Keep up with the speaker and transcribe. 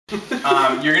You're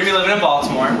gonna be living in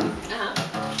Baltimore.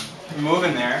 You're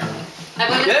moving there. I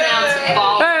want to pronounce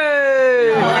Baltimore. Hey!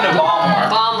 You're moving to Baltimore.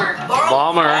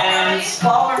 Balmer. And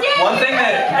one thing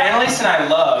that Annalise and I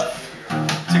love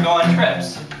to go on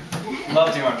trips.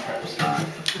 Love to go on trips.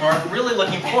 We're really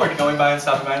looking forward to going by and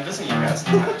stopping by and visiting you guys.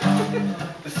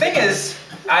 The thing is,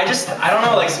 I don't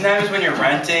know, like sometimes when you're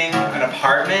renting an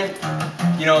apartment,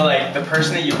 you know, like the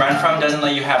person that you rent from doesn't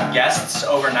let you have guests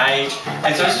overnight.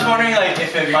 And so I was just wondering, like,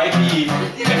 if it might be,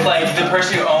 if like the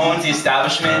person who owns the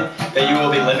establishment that you will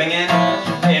be living in,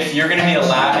 if you're gonna be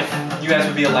allowed, if you guys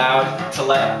would be allowed to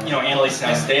let, you know, Annalise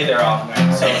and I stay there all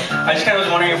night. So I just kind of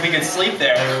was wondering if we could sleep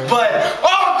there. But,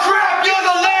 oh crap, you're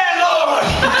the landlord!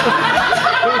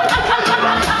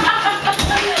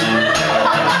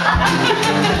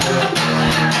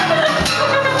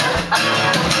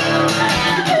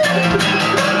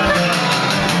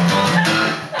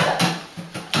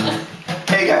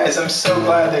 Hey guys, I'm so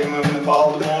glad that you're moving to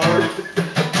Baltimore.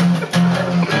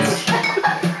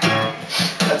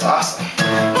 That's awesome.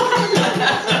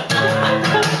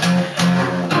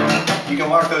 You can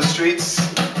walk those streets,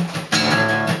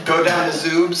 go down to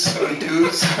Zoobs or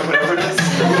Doos or whatever it is.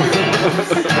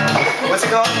 What's it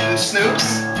called? The Snoops?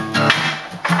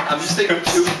 I'm just thinking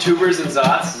Tubers and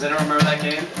Zots. Does anyone remember that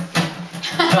game?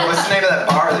 No, what's the name of that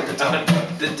bar that you're talking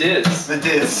about? The Diz. The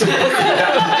Diz. The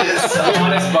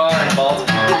honest bar in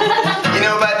Baltimore. You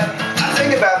know, but I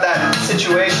think about that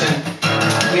situation.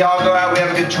 We all go out, we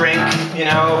have a good drink, you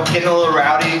know, getting a little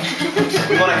rowdy.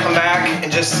 We want to come back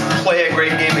and just play a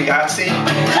great game of Yahtzee.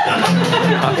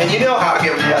 And you know how I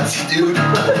get with Yahtzee, dude.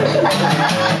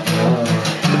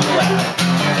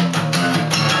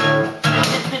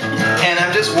 And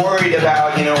I'm just worried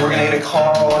about, you know, we're going to get a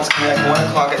call, it's going to be like 1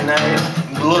 o'clock at night,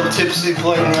 a little tipsy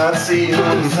playing Yahtzee, you know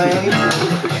what I'm saying?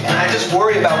 And I just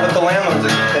worry about what the landlords are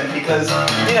going to think because,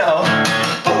 you know,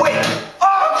 but wait!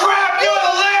 Oh crap, you're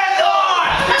the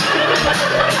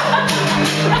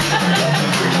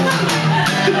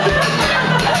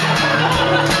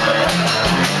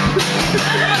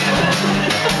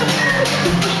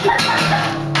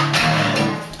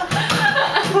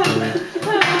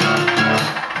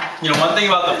You know, one thing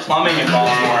about the plumbing in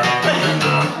Baltimore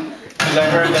is I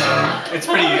heard that it's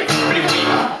pretty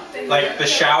weak. Like the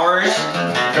showers,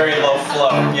 very low flow.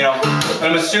 You know,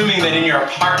 and I'm assuming that in your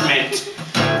apartment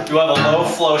you have a low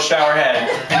flow shower head.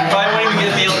 And you probably won't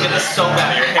even be able to get the soap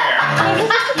out of your hair.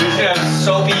 You should have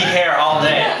soapy hair all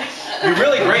day. It'd be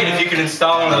really great if you could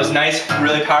install one of those nice,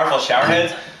 really powerful shower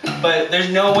heads. But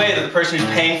there's no way that the person who's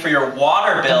paying for your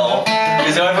water bill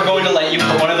is ever going to let you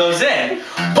put one of those in.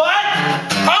 But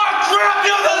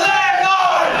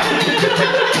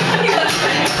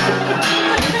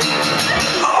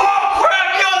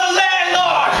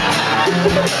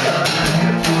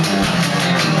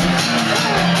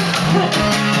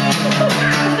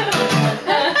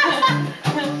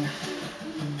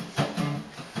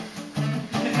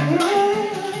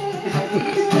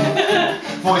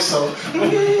voiceover.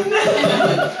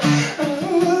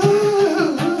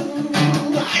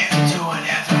 do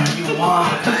whatever you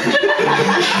want.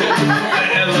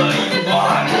 Whatever you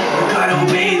want. You gotta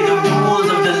obey the rules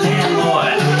of the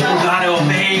landlord. You gotta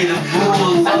obey the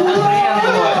rules of the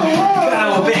landlord. You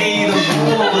gotta obey the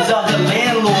rules of the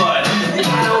landlord. You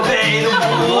gotta obey the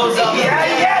rules of the rules of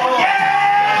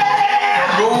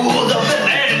the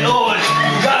landlord.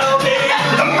 You gotta obey the rules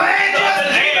of the landlord.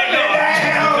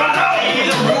 You gotta obey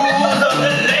the rules of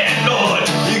the landlord.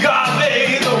 You gotta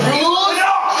obey the rules.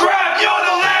 Oh crap, you're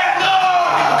the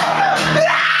landlord!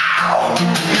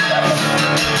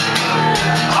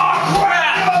 Oh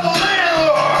crap, you're the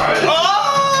landlord! Oh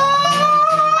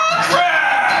crap!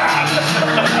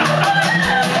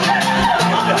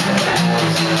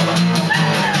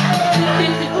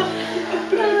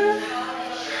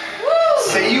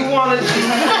 Say you want to do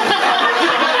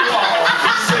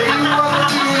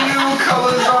new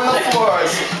colors on the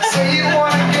floors. Say you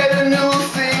want to get a new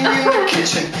thing in the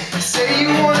kitchen. Say you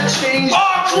want to change.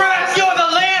 Oh crap, you're the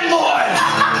landlord!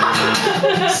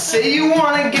 Say you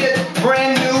want to get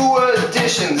brand new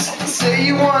additions. Say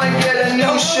you want to get a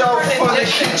new shelf for the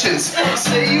kitchens.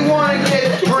 Say you want to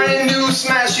get brand new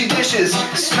smashy dishes.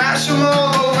 Smash them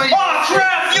all over. Oh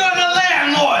crap, you're the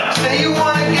landlord! Say you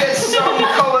want to get some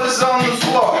colors on the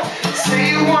floor. Say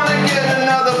you want to get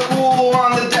another pool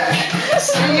on the deck.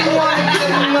 Say you want to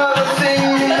get another thing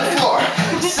in the floor.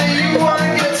 Say you want to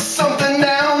get something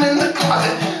down in the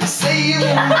closet. Say you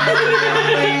want to get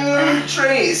something in the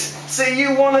trays. Say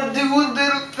you want to do a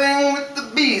little thing with the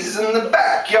bees in the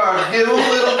backyard. Get a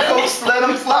little coast, let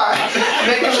them fly.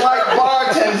 Make them like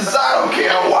bartenders, I don't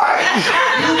care why.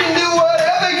 You can do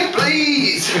whatever you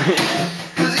please.